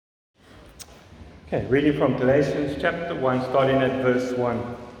Okay, reading from Galatians chapter 1, starting at verse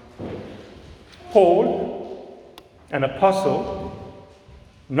 1. Paul, an apostle,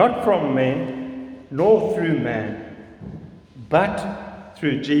 not from men, nor through man, but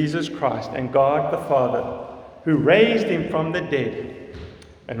through Jesus Christ and God the Father, who raised him from the dead,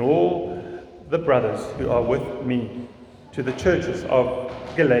 and all the brothers who are with me, to the churches of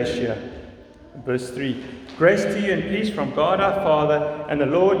Galatia. Verse 3. Grace to you and peace from God our Father and the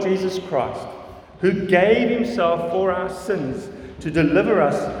Lord Jesus Christ, who gave himself for our sins to deliver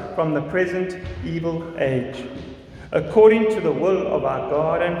us from the present evil age, according to the will of our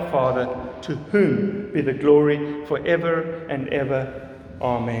God and Father, to whom be the glory forever and ever.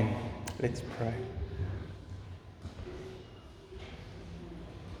 Amen. Let's pray.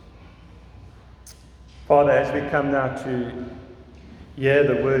 Father, as we come now to hear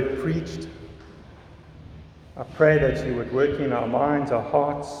the word preached, I pray that you would work in our minds, our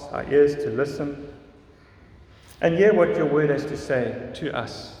hearts, our ears to listen, and hear what your word has to say to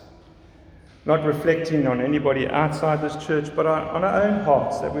us. Not reflecting on anybody outside this church, but on our own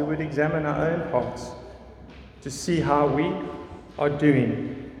hearts, that we would examine our own hearts to see how we are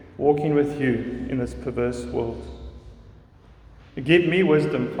doing, walking with you in this perverse world. Give me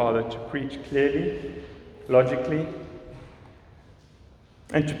wisdom, Father, to preach clearly, logically,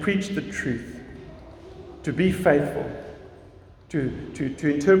 and to preach the truth, to be faithful, to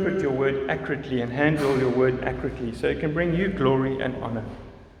interpret your word accurately and handle your word accurately so it can bring you glory and honor.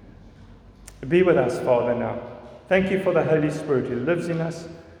 Be with us, Father, now. Thank you for the Holy Spirit who lives in us,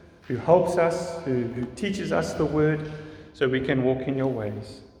 who helps us, who teaches us the word so we can walk in your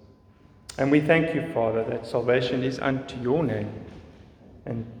ways. And we thank you, Father, that salvation is unto your name,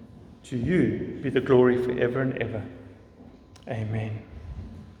 and to you be the glory forever and ever. Amen.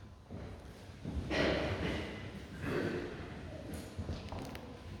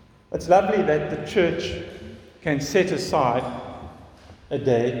 It's lovely that the church can set aside a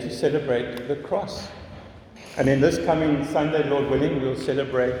day to celebrate the cross. And in this coming Sunday, Lord willing, we'll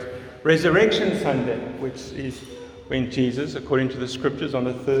celebrate Resurrection Sunday, which is when Jesus, according to the scriptures, on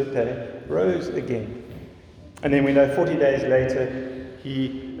the third day, rose again. And then we know 40 days later,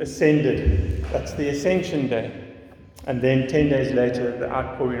 he ascended. That's the Ascension Day. And then 10 days later, the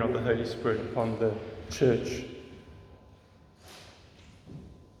outpouring of the Holy Spirit upon the church.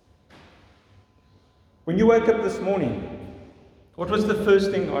 When you woke up this morning, what was the first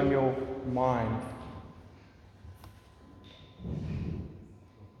thing on your mind?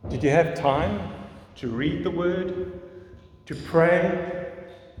 Did you have time to read the word, to pray,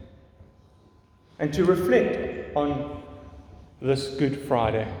 and to reflect on this Good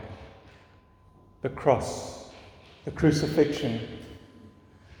Friday, the cross, the crucifixion?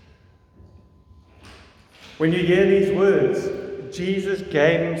 When you hear these words, Jesus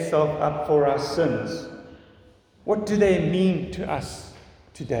gave himself up for our sins, what do they mean to us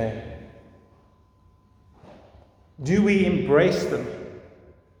today? Do we embrace them?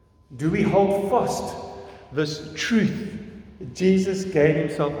 Do we hold fast this truth that Jesus gave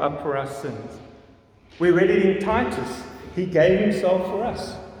himself up for our sins? We read it in Titus. He gave himself for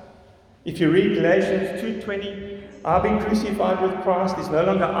us. If you read Galatians 2:20, I've been crucified with Christ. It's no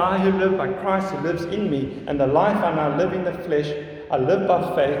longer I who live, but Christ who lives in me. And the life I now live in the flesh, I live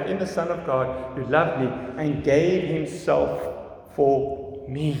by faith in the Son of God who loved me and gave himself for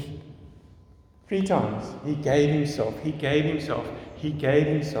me. 3 times. He gave himself. He gave himself. He gave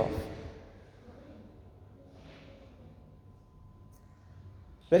himself.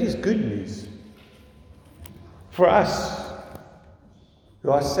 That is good news for us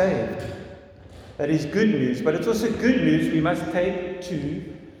who are saved. That is good news, but it's also good news we must take to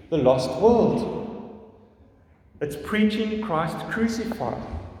the lost world. It's preaching Christ crucified.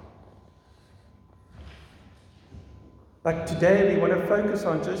 But today we want to focus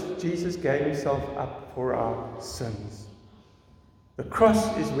on just Jesus gave himself up for our sins. The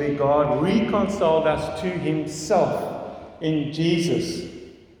cross is where God reconciled us to himself in Jesus.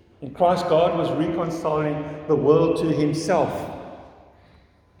 In Christ, God was reconciling the world to himself.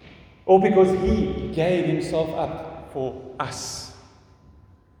 All because he gave himself up for us.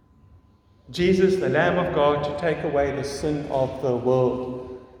 Jesus, the Lamb of God, to take away the sin of the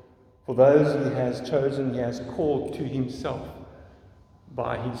world. For those he has chosen, he has called to himself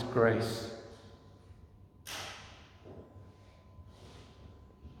by his grace.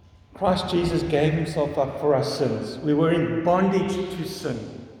 Christ Jesus gave himself up for our sins. We were in bondage to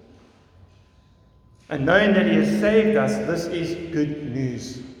sin. And knowing that he has saved us, this is good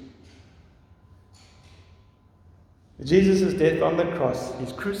news. Jesus' death on the cross,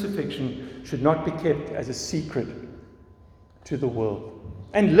 his crucifixion, should not be kept as a secret to the world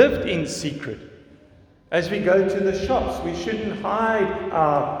and lived in secret As we go to the shops, we shouldn't hide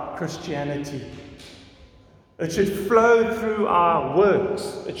our Christianity. It should flow through our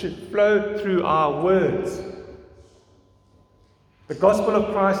works. It should flow through our words. The gospel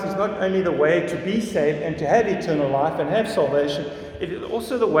of Christ is not only the way to be saved and to have eternal life and have salvation, it is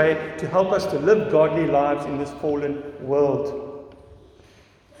also the way to help us to live godly lives in this fallen world.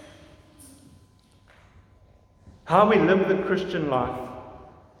 How we live the Christian life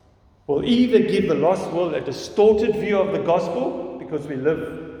will either give the lost world a distorted view of the gospel because we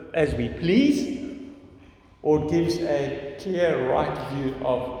live as we please, or it gives a clear, right view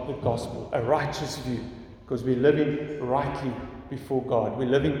of the gospel, a righteous view, because we're living rightly before God. We're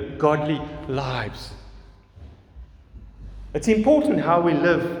living godly lives. It's important how we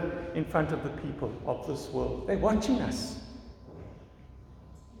live in front of the people of this world. They're watching us.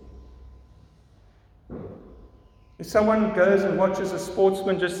 If someone goes and watches a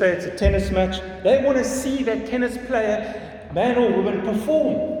sportsman, just say it's a tennis match, they want to see that tennis player, man or woman,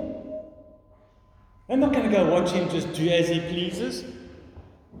 perform. They're not going to go watch him just do as he pleases,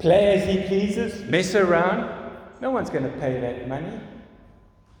 play as he pleases, mess around. No one's going to pay that money.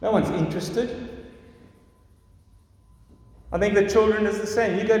 No one's interested. I think the children is the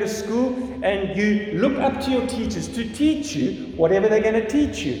same. You go to school and you look up to your teachers to teach you whatever they're going to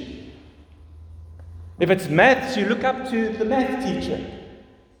teach you. If it's maths, you look up to the math teacher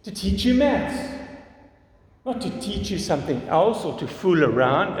to teach you maths. Not to teach you something else or to fool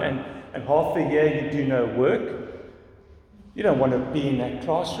around and half a year you do no work. You don't want to be in that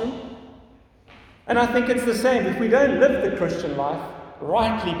classroom. And I think it's the same. If we don't live the Christian life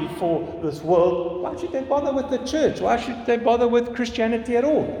rightly before this world, why should they bother with the church? Why should they bother with Christianity at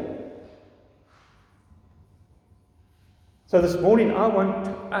all? So this morning I want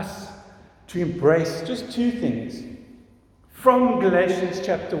us to embrace just two things from Galatians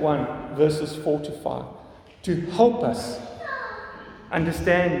chapter 1, verses 4 to 5, to help us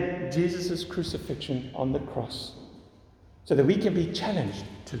understand Jesus' crucifixion on the cross, so that we can be challenged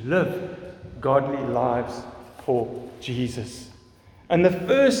to live godly lives for Jesus. And the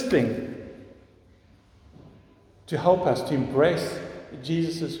first thing to help us to embrace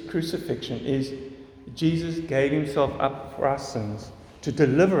Jesus' crucifixion is Jesus gave himself up for our sins to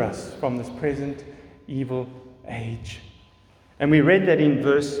deliver us from this present evil age. And we read that in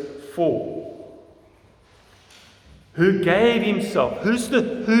verse 4. Who gave himself? Who's the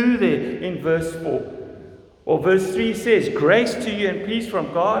who there in verse 4? Well, verse 3 says, grace to you and peace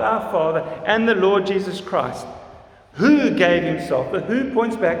from God our Father and the Lord Jesus Christ. Who gave himself? The who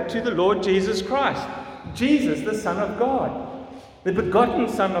points back to the Lord Jesus Christ. Jesus, the Son of God, the begotten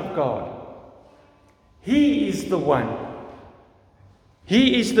Son of God. He is the one.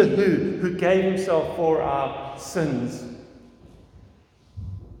 He is the who gave himself for our sins.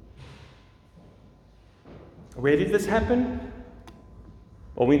 Where did this happen?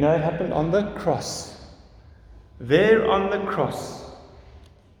 Well, we know it happened on the cross. There on the cross,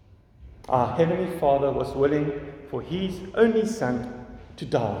 our Heavenly Father was willing for his only Son to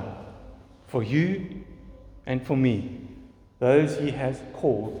die for you and for me, those he has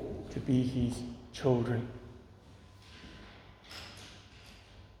called to be his children.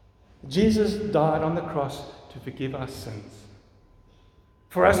 Jesus died on the cross to forgive our sins,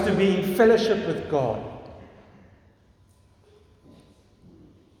 for us to be in fellowship with God.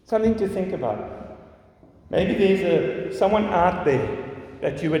 Something to think about. Maybe there's someone out there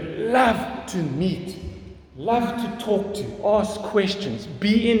that you would love to meet, love to talk to, ask questions,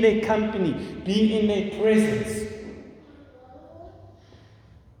 be in their company, be in their presence.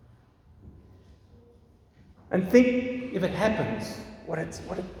 And think, if it happens, what it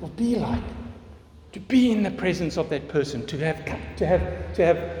will be like to be in the presence of that person, to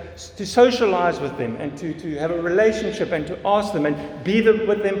socialize with them, and to have a relationship, and to ask them and be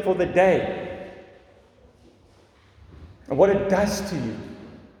with them for the day, and what it does to you.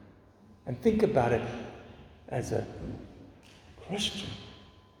 And think about it as a Christian.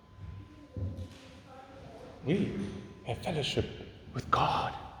 We have fellowship with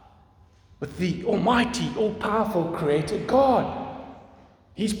God, with the Almighty, all-powerful Creator God.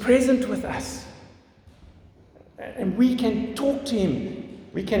 He's present with us. And we can talk to him.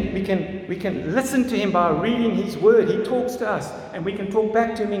 We can listen to him by reading his word. He talks to us, and we can talk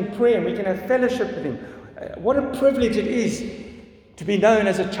back to him in prayer, and we can have fellowship with him. What a privilege it is to be known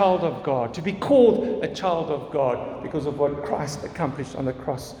as a child of God, to be called a child of God because of what Christ accomplished on the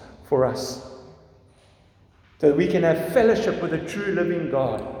cross for us. So that we can have fellowship with a true living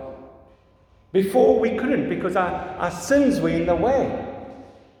God. Before we couldn't, because our sins were in the way.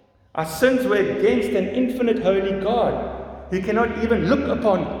 Our sins were against an infinite holy God who cannot even look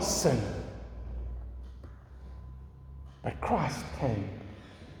upon sin. But Christ came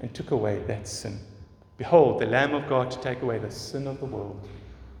and took away that sin. Behold, the Lamb of God to take away the sin of the world.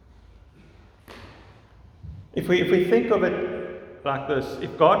 If we think of it like this,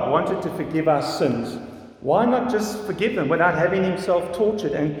 if God wanted to forgive our sins, why not just forgive them without having himself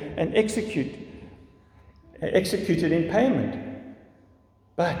tortured and executed in payment?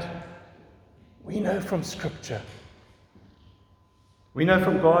 But we know from Scripture, we know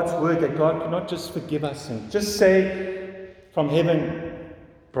from God's word that God cannot just forgive our sins. Just say from heaven,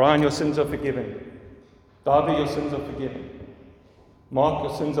 Brian, your sins are forgiven. Darby, your sins are forgiven. Mark,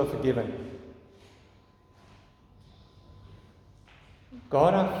 your sins are forgiven.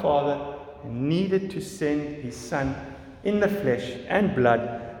 God our Father needed to send his Son in the flesh and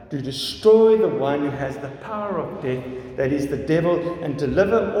blood to destroy the one who has the power of death, that is the devil, and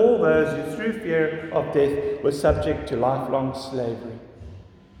deliver all those who through fear of death were subject to lifelong slavery.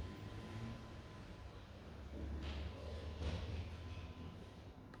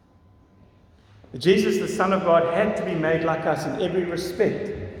 Jesus, the Son of God, had to be made like us in every respect.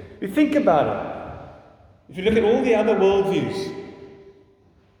 If you think about it, if you look at all the other worldviews,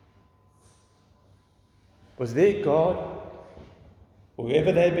 was their God,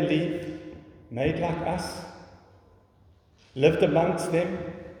 whoever they believed, made like us, lived amongst them,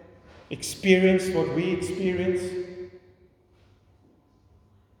 experienced what we experience?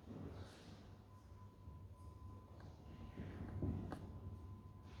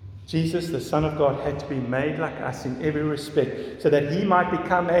 Jesus, the Son of God, had to be made like us in every respect so that he might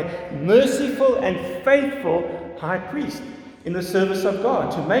become a merciful and faithful high priest in the service of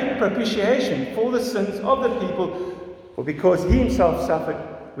God, to make propitiation for the sins of the people. For because he himself suffered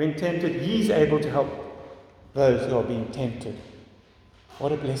when tempted, he is able to help those who are being tempted.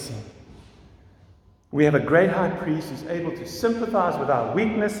 What a blessing. We have a great high priest who is able to sympathize with our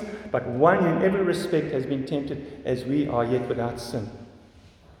weakness, but one who in every respect has been tempted as we are, yet without sin.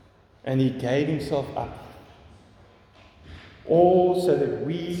 And he gave himself up, all so that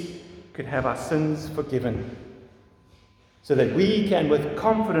we could have our sins forgiven, so that we can with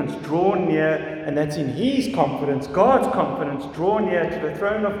confidence draw near, and that's in his confidence, God's confidence, draw near to the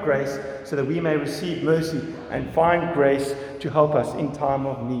throne of grace, so that we may receive mercy and find grace to help us in time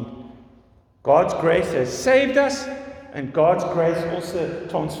of need. God's grace has saved us, and God's grace also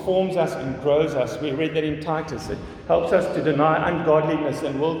transforms us and grows us. We read that in Titus. It helps us to deny ungodliness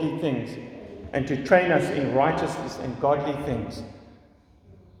and worldly things, and to train us in righteousness and godly things.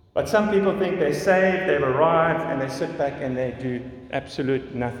 But some people think they're saved, they've arrived, and they sit back and they do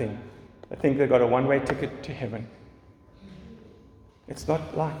absolute nothing. They think they've got a one-way ticket to heaven. It's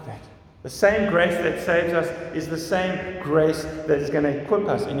not like that. The same grace that saves us is the same grace that is going to equip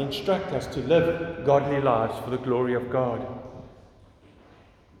us and instruct us to live godly lives for the glory of God.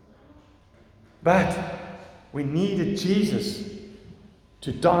 But we needed Jesus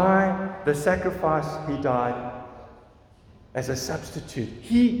to die the sacrifice he died as a substitute.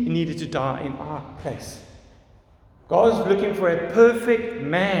 He needed to die in our place. God is looking for a perfect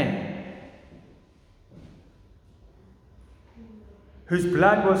man whose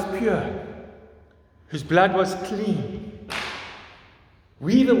blood was pure, whose blood was clean.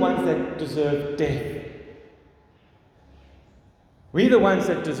 We the ones that deserve death. We the ones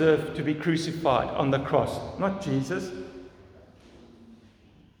that deserve to be crucified on the cross, not Jesus.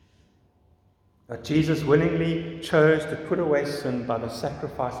 But Jesus willingly chose to put away sin by the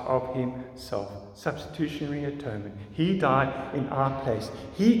sacrifice of himself. Substitutionary atonement. He died in our place.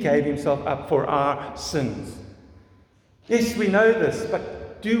 He gave himself up for our sins. Yes, we know this,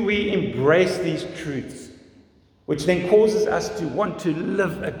 but do we embrace these truths, which then causes us to want to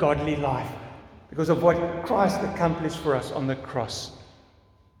live a godly life because of what Christ accomplished for us on the cross?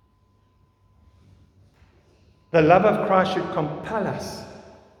 The love of Christ should compel us,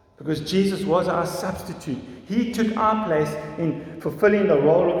 because Jesus was our substitute. He took our place in fulfilling the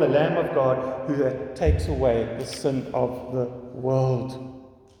role of the Lamb of God who takes away the sin of the world.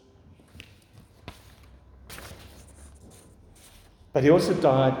 But he also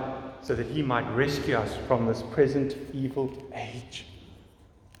died so that he might rescue us from this present evil age.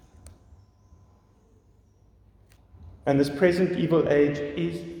 And this present evil age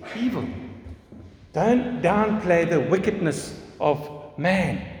is evil. Don't downplay the wickedness of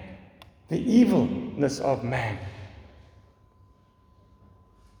man, the evilness of man.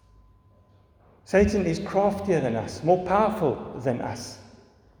 Satan is craftier than us, more powerful than us,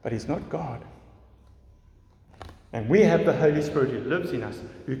 but he's not God. And we have the Holy Spirit who lives in us,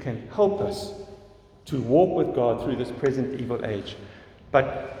 who can help us to walk with God through this present evil age.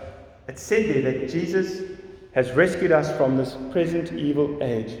 But it said there that Jesus has rescued us from this present evil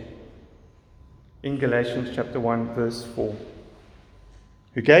age. in Galatians chapter 1, verse 4.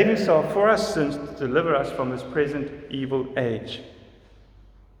 Who gave himself for our sins to deliver us from this present evil age.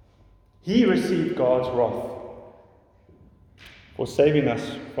 He received God's wrath for saving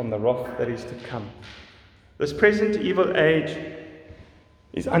us from the wrath that is to come. This present evil age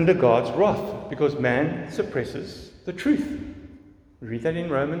is under God's wrath because man suppresses the truth. We read that in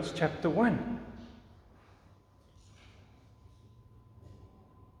Romans chapter 1.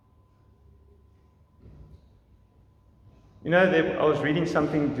 You know, I was reading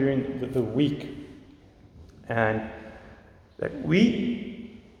something during the week, and that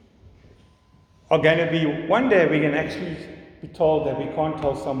we are going to be, one day we're going to actually be told that we can't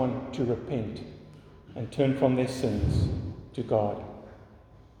tell someone to repent and turn from their sins to God,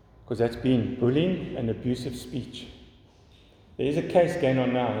 because that's been bullying and abusive speech. There is a case going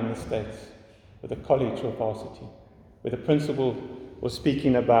on now in the States with a college or varsity, where the principal was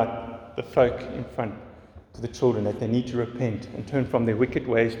speaking about the folk in front to the children, that they need to repent and turn from their wicked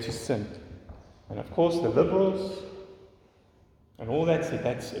ways to sin. And of course the liberals and all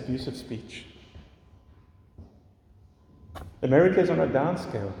that's abusive speech. America is on a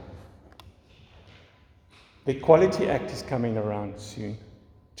downscale. The Equality Act is coming around soon.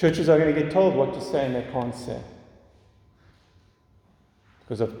 Churches are going to get told what to say and they can't say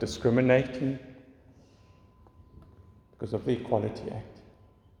because of discriminating, because of the Equality Act.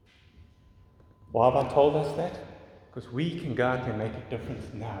 Why have I told us that? Because we can go out and make a difference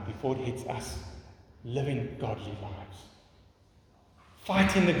now before it hits us, living godly lives.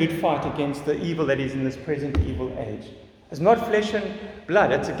 Fighting the good fight against the evil that is in this present evil age. It's not flesh and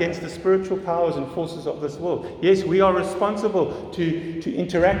blood, it's against the spiritual powers and forces of this world. Yes, we are responsible to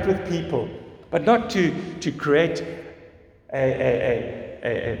interact with people, but not to create a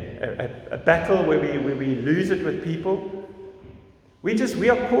battle where we lose it with people. We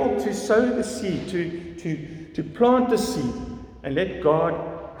are called to sow the seed, to plant the seed and let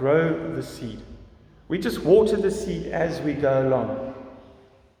God grow the seed. We just water the seed as we go along.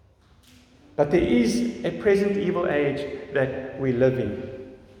 But there is a present evil age that we live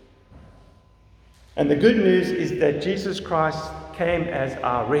in. And the good news is that Jesus Christ came as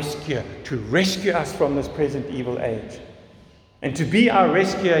our rescuer, to rescue us from this present evil age. And to be our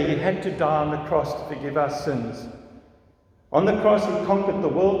rescuer, he had to die on the cross to forgive our sins. On the cross, he conquered the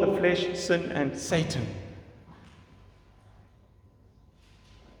world, the flesh, sin, and Satan.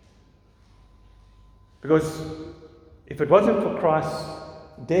 Because if it wasn't for Christ's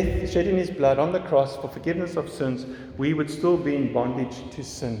death, shedding his blood on the cross for forgiveness of sins, we would still be in bondage to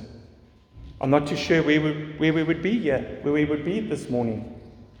sin. I'm not too sure where we would be here, where we would be this morning.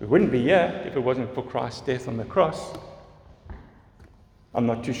 We wouldn't be here if it wasn't for Christ's death on the cross. I'm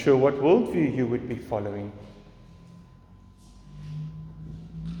not too sure what worldview you would be following.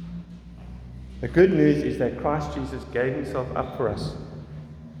 The good news is that Christ Jesus gave himself up for us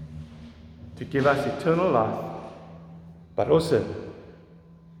to give us eternal life, but also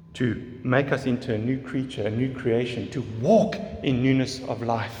to make us into a new creature, a new creation, to walk in newness of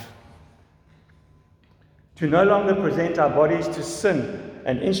life. To no longer present our bodies to sin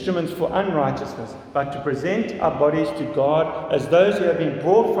and instruments for unrighteousness, but to present our bodies to God as those who have been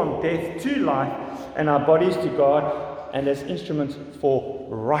brought from death to life, and our bodies to God and as instruments for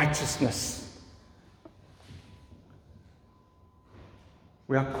righteousness.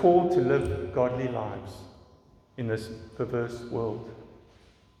 We are called to live godly lives in this perverse world.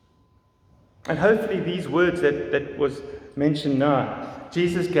 And hopefully these words that was mentioned now,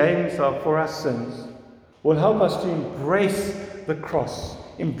 Jesus gave himself for our sins, will help us to embrace the cross,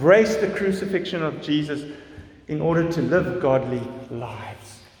 embrace the crucifixion of Jesus in order to live godly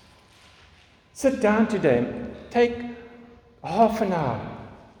lives. Sit down today, take half an hour,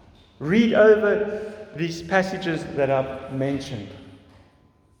 read over these passages that I've mentioned.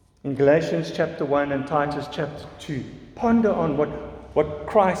 In Galatians chapter 1 and Titus chapter 2, ponder on what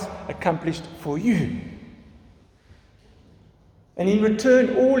Christ accomplished for you. And in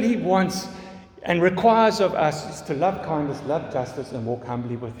return, all he wants and requires of us is to love kindness, love justice, and walk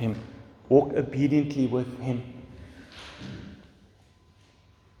humbly with him. Walk obediently with him.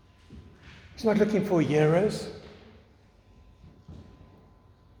 He's not looking for heroes.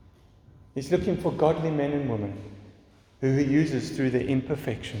 He's looking for godly men and women who he uses through their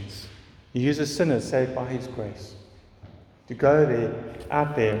imperfections. He uses sinners saved by his grace to go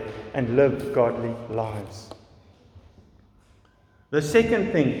out there and live godly lives. The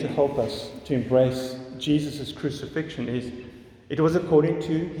second thing to help us to embrace Jesus' crucifixion is it was according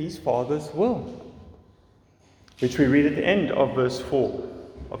to his Father's will, which we read at the end of verse 4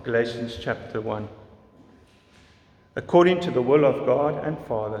 of Galatians chapter 1. according to the will of God and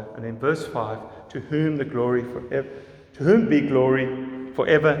Father. And in verse 5, to whom be glory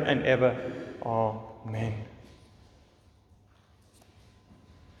forever and ever. Amen.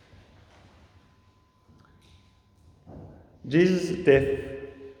 Jesus' death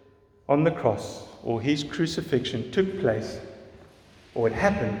on the cross, or his crucifixion, took place, or it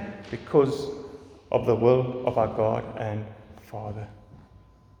happened, because of the will of our God and Father.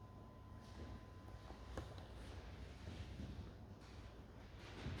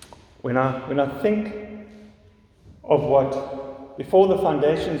 When I think of what, before the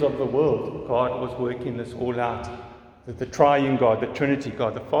foundations of the world, God was working this all out, the triune God, the Trinity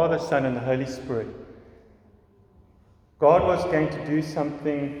God, the Father, Son, and the Holy Spirit. God was going to do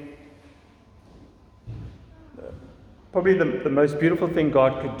something, probably the most beautiful thing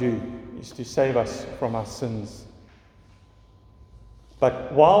God could do is to save us from our sins.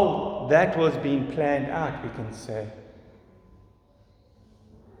 But while that was being planned out, we can say,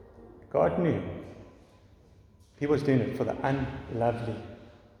 God knew he was doing it for the unlovely,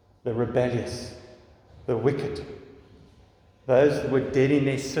 the rebellious, the wicked, those that were dead in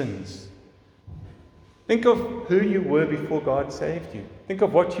their sins. Think of who you were before God saved you. Think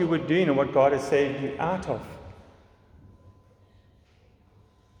of what you were doing and what God has saved you out of.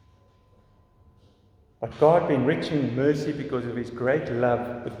 But God, being rich in mercy because of his great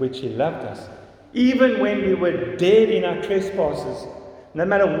love with which he loved us, even when we were dead in our trespasses, no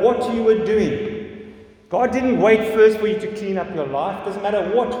matter what you were doing, God didn't wait first for you to clean up your life. Doesn't matter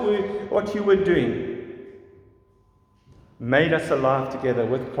what you were doing. Made us alive together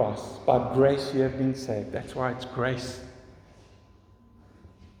with Christ. By grace you have been saved. That's why it's grace.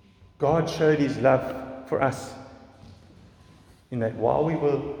 God showed his love for us in that while we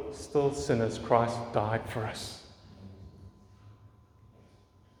were still sinners, Christ died for us.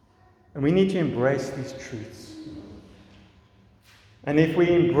 And we need to embrace these truths. And if we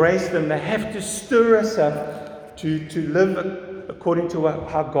embrace them, they have to stir us up to live according to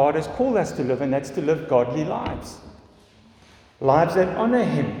how God has called us to live, and that's to live godly lives. Lives that honor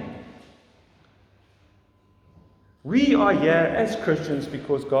him. We are here as Christians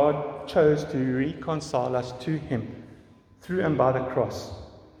because God chose to reconcile us to him through and by the cross.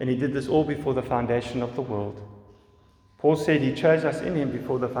 And he did this all before the foundation of the world. Paul said he chose us in him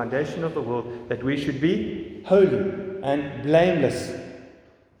before the foundation of the world that we should be holy and blameless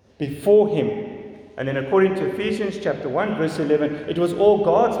before him. And then according to Ephesians chapter 1 verse 11, it was all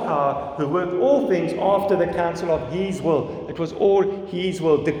God's power who worked all things after the counsel of his will. It was all his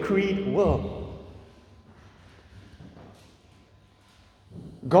will, decreed will.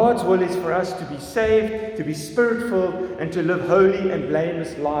 God's will is for us to be saved, to be spirit-filled, and to live holy and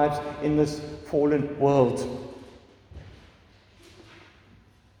blameless lives in this fallen world.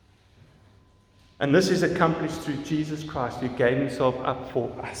 And this is accomplished through Jesus Christ, who gave himself up for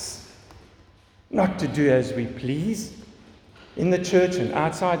us. Not to do as we please in the church and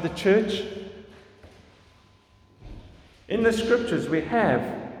outside the church. In the scriptures we have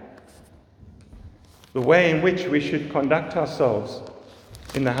the way in which we should conduct ourselves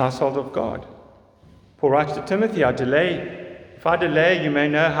in the household of God. Paul writes to Timothy, if I delay, you may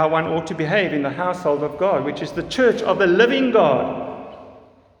know how one ought to behave in the household of God, which is the church of the living God,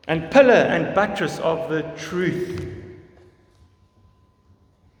 and pillar and buttress of the truth.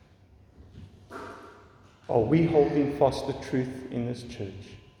 Are we holding fast the truth in this church,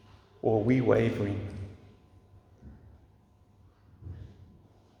 or are we wavering?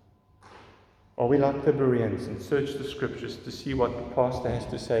 Are we like the Bereans and search the scriptures to see what the pastor has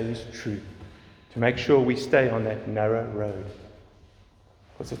to say is true, to make sure we stay on that narrow road?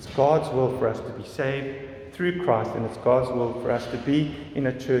 Because it's God's will for us to be saved through Christ, and it's God's will for us to be in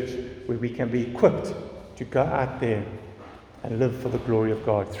a church where we can be equipped to go out there and live for the glory of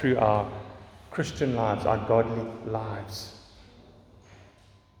God through our Christian lives, our godly lives.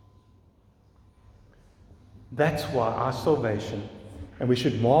 That's why our salvation, and we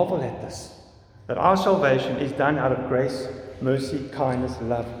should marvel at this, that our salvation is done out of grace, mercy, kindness,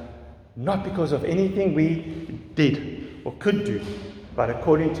 love, not because of anything we did or could do, but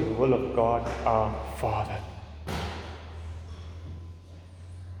according to the will of God our Father.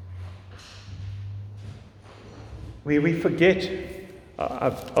 We forget.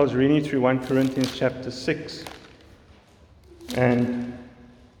 I was reading through 1 Corinthians chapter 6, and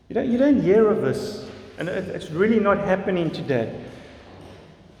you don't hear of this, and it's really not happening today.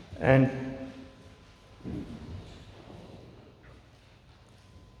 And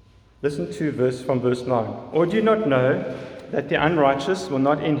listen to from verse 9. Or do you not know that the unrighteous will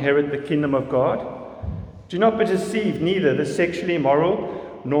not inherit the kingdom of God? Do not be deceived, neither the sexually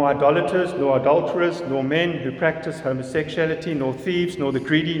immoral, nor idolaters, nor adulterers, nor men who practice homosexuality, nor thieves, nor the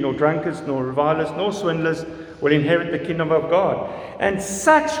greedy, nor drunkards, nor revilers, nor swindlers will inherit the kingdom of God. And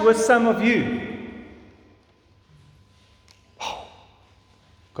such were some of you.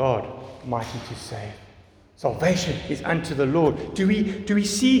 God, mighty to save. Salvation is unto the Lord. Do we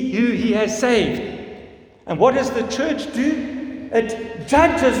see who He has saved? And what does the church do? It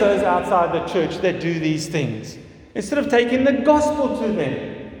judges those outside the church that do these things. Instead of taking the gospel to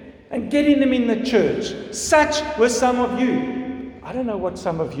them and getting them in the church. Such were some of you. I don't know what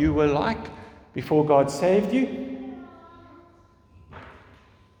some of you were like before God saved you.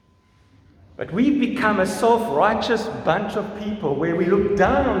 But we've become a self-righteous bunch of people where we look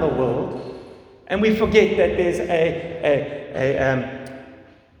down on the world and we forget that there's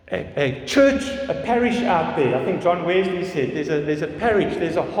a church, a parish out there. I think John Wesley said there's a parish,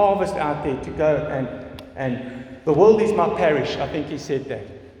 there's a harvest out there to go and the world is my parish. I think he said that.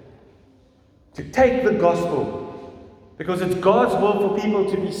 To take the gospel, because it's God's will for people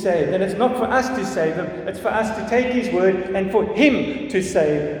to be saved, and it's not for us to save them, it's for us to take His word and for Him to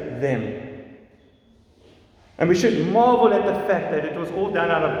save them. And we should marvel at the fact that it was all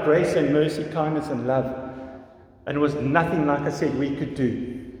done out of grace and mercy, kindness and love. And it was nothing, like I said, we could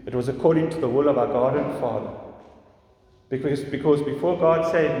do. It was according to the will of our God and Father. Because before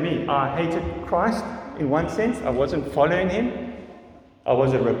God saved me, I hated Christ in one sense. I wasn't following Him. I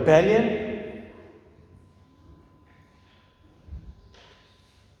was a rebellion.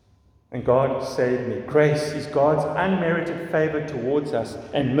 And God saved me. Grace is God's unmerited favor towards us.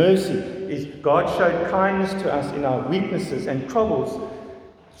 And mercy is God showed kindness to us in our weaknesses and troubles.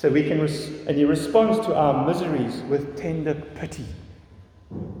 So we can, and He responds to our miseries with tender pity.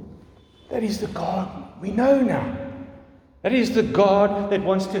 That is the God we know now. That is the God that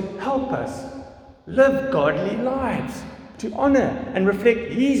wants to help us live godly lives, to honor and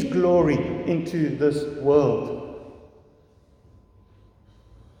reflect His glory into this world.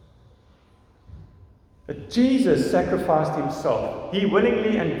 But Jesus sacrificed Himself. He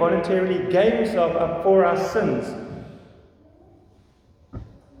willingly and voluntarily gave Himself up for our sins.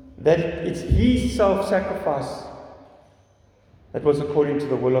 That it's His self-sacrifice that was according to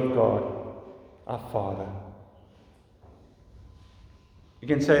the will of God, our Father. You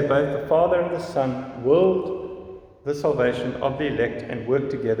can say both the Father and the Son willed the salvation of the elect and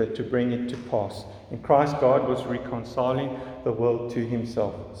worked together to bring it to pass. In Christ, God was reconciling the world to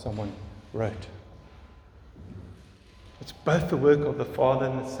Himself, someone wrote. It's both the work of the Father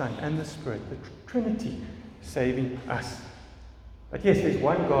and the Son and the Spirit, the Trinity, saving us. But yes, there's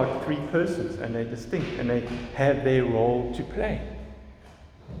one God, three persons, and they're distinct, and they have their role to play.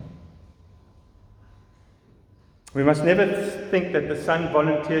 We must never think that the Son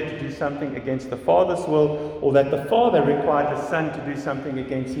volunteered to do something against the Father's will, or that the Father required the Son to do something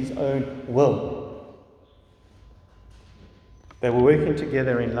against His own will. They were working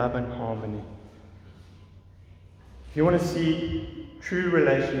together in love and harmony. If you want to see true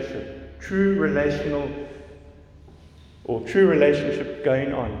relationship, true relationship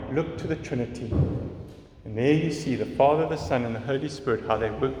going on, look to the Trinity. And there you see the Father, the Son, and the Holy Spirit, how they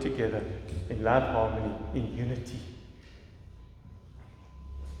work together in love, harmony, in unity.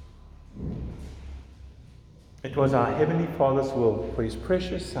 It was our Heavenly Father's will for His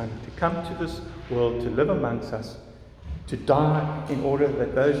precious Son to come to this world, to live amongst us, to die in order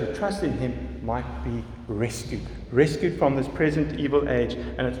that those who trust in Him might be rescued from this present evil age.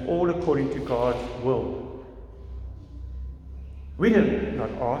 And it's all according to God's will. We did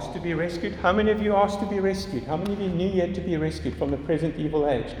not ask to be rescued. How many of you asked to be rescued? How many of you knew you had to be rescued from the present evil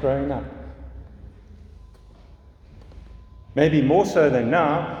age growing up? Maybe more so than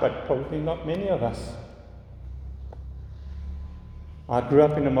now, but probably not many of us. I grew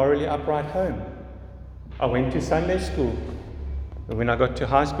up in a morally upright home. I went to Sunday school. And when I got to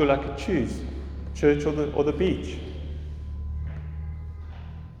high school, I could choose church or the beach.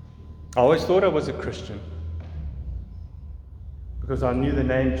 I always thought I was a Christian because I knew the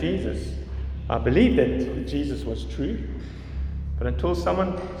name Jesus. I believed that Jesus was true. But until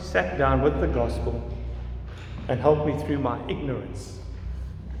someone sat down with the gospel and helped me through my ignorance,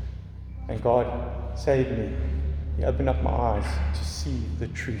 and God saved me, He opened up my eyes to see the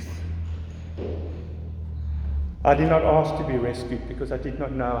truth. I did not ask to be rescued because I did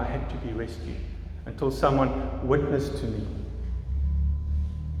not know I had to be rescued until someone witnessed to me.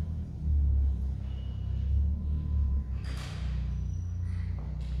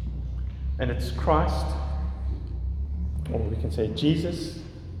 And it's Christ, or we can say Jesus,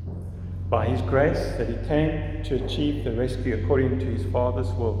 by His grace, that He came to achieve the rescue according to His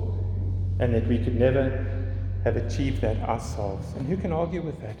Father's will, and that we could never have achieved that ourselves. And who can argue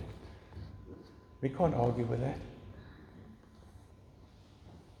with that? We can't argue with that.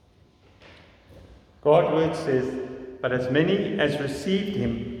 God's word says, "But as many as received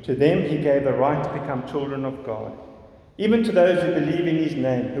him, to them he gave the right to become children of God, even to those who believe in his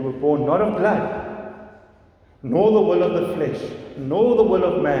name, who were born not of blood, nor the will of the flesh, nor the will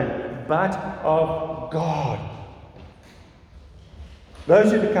of man, but of God."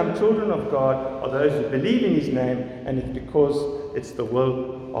 Those who become children of God are those who believe in his name, and it's because it's the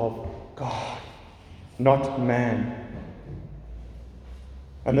will of God, not man.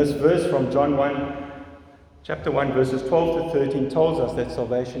 And this verse from John 1, chapter 1, verses 12 to 13 tells us that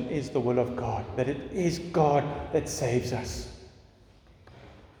salvation is the will of God, that it is God that saves us.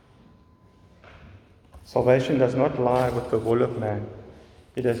 Salvation does not lie with the will of man.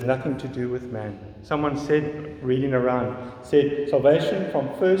 It has nothing to do with man. Someone said, reading around, said, salvation from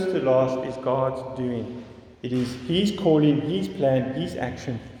first to last is God's doing. It is his calling, his plan, his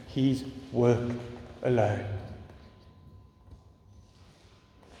action, his work alone.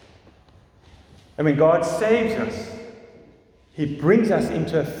 And when God saves us, he brings us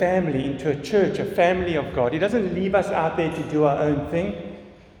into a family, into a church, a family of God. He doesn't leave us out there to do our own thing.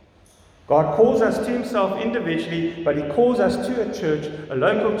 God calls us to himself individually, but he calls us to a church, a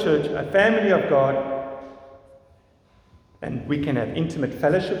local church, a family of God. And we can have intimate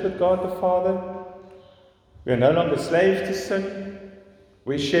fellowship with God the Father. We are no longer slaves to sin.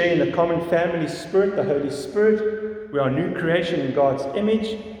 We share in the common family spirit, the Holy Spirit. We are a new creation in God's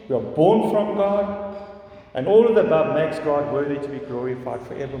image. We are born from God. And all of the above makes God worthy to be glorified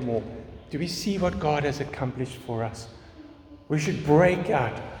forevermore. Do we see what God has accomplished for us? We should break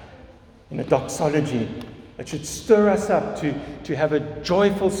out in a doxology that should stir us up to have a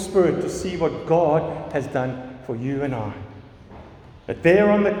joyful spirit to see what God has done for you and I. That there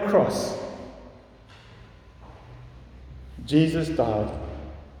on the cross, Jesus died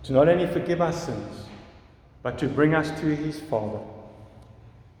to not only forgive our sins, but to bring us to his Father.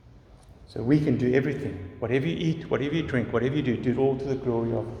 So we can do everything. Whatever you eat, whatever you drink, whatever you do it all to the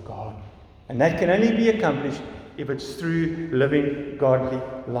glory of God. And that can only be accomplished if it's through living godly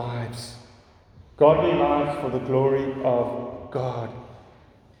lives. Godly lives for the glory of God.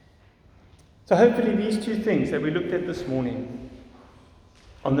 So hopefully these two things that we looked at this morning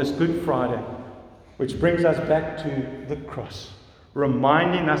on this Good Friday, which brings us back to the cross,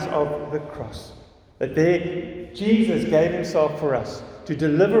 reminding us of the cross, that there Jesus gave himself for us to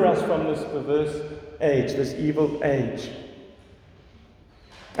deliver us from this perverse age, this evil age.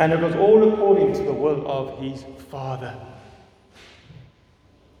 And it was all according to the will of his Father.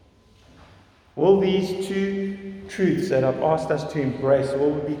 Will these two truths that I've asked us to embrace,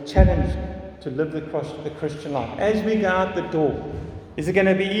 will we be challenged to live the Christian life? As we go out the door, is it going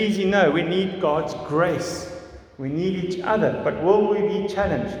to be easy? No, we need God's grace. We need each other. But will we be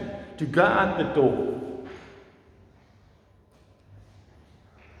challenged to go out the door?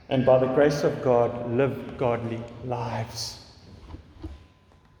 And by the grace of God, live godly lives.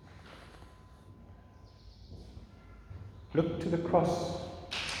 Look to the cross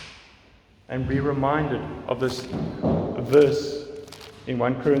and be reminded of this verse in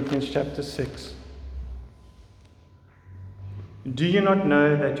 1 Corinthians chapter 6. Do you not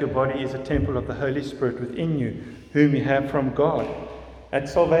know that your body is a temple of the Holy Spirit within you, whom you have from God? At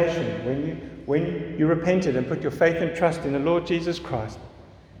salvation, when you repented and put your faith and trust in the Lord Jesus Christ,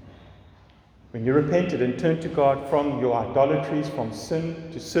 when you repented and turned to God from your idolatries, from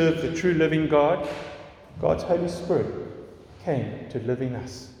sin, to serve the true living God, God's Holy Spirit came to live in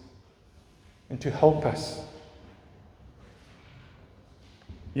us and to help us.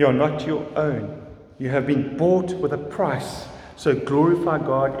 You are not your own. You have been bought with a price. So glorify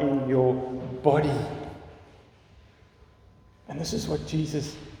God in your body. And this is what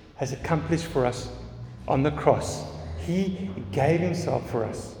Jesus has accomplished for us on the cross. He gave himself for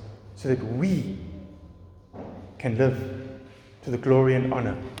us so that we can live to the glory and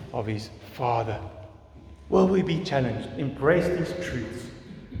honor of his Father. Will we be challenged? Embrace these truths,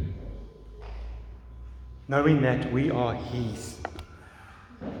 knowing that we are his.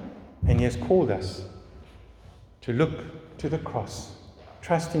 And he has called us to look to the cross,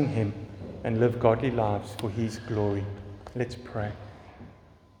 trust in him, and live godly lives for his glory. Let's pray.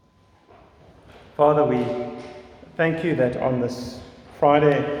 Father, we thank you that on this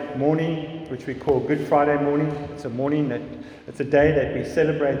Friday morning, which we call Good Friday morning, it's a day that we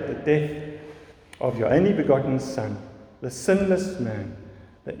celebrate the death of your only begotten Son, the sinless man,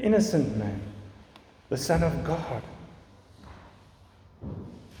 the innocent man, the Son of God,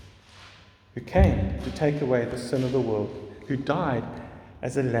 who came to take away the sin of the world, who died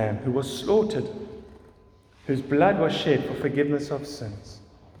as a lamb, who was slaughtered, whose blood was shed for forgiveness of sins.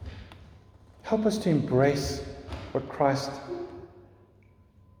 Help us to embrace what Christ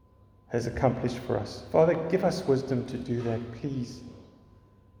has accomplished for us. Father, give us wisdom to do that, please.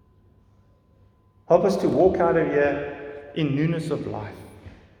 Help us to walk out of here in newness of life,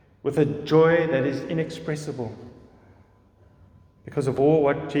 with a joy that is inexpressible because of all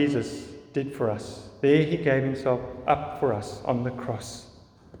what Jesus did for us. There he gave himself up for us on the cross.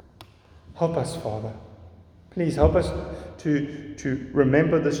 Help us, Father. Please help us to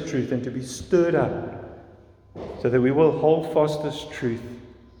remember this truth and to be stirred up so that we will hold fast this truth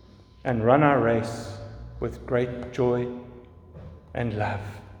and run our race with great joy and love.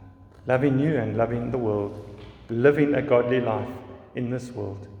 Loving you and loving the world. Living a godly life in this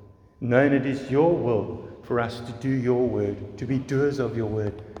world. Knowing it is your will for us to do your word, to be doers of your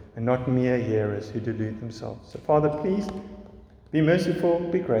word, and not mere hearers who delude themselves. So, Father, please be merciful,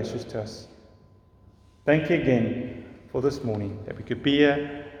 be gracious to us. Thank you again for this morning, that we could be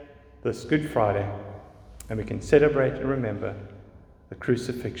here this Good Friday, and we can celebrate and remember the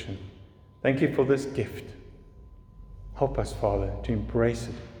crucifixion. Thank you for this gift. Help us, Father, to embrace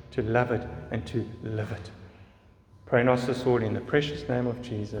it, to love it, and to live it. Pray and ask this all in the precious name of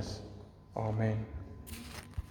Jesus. Amen.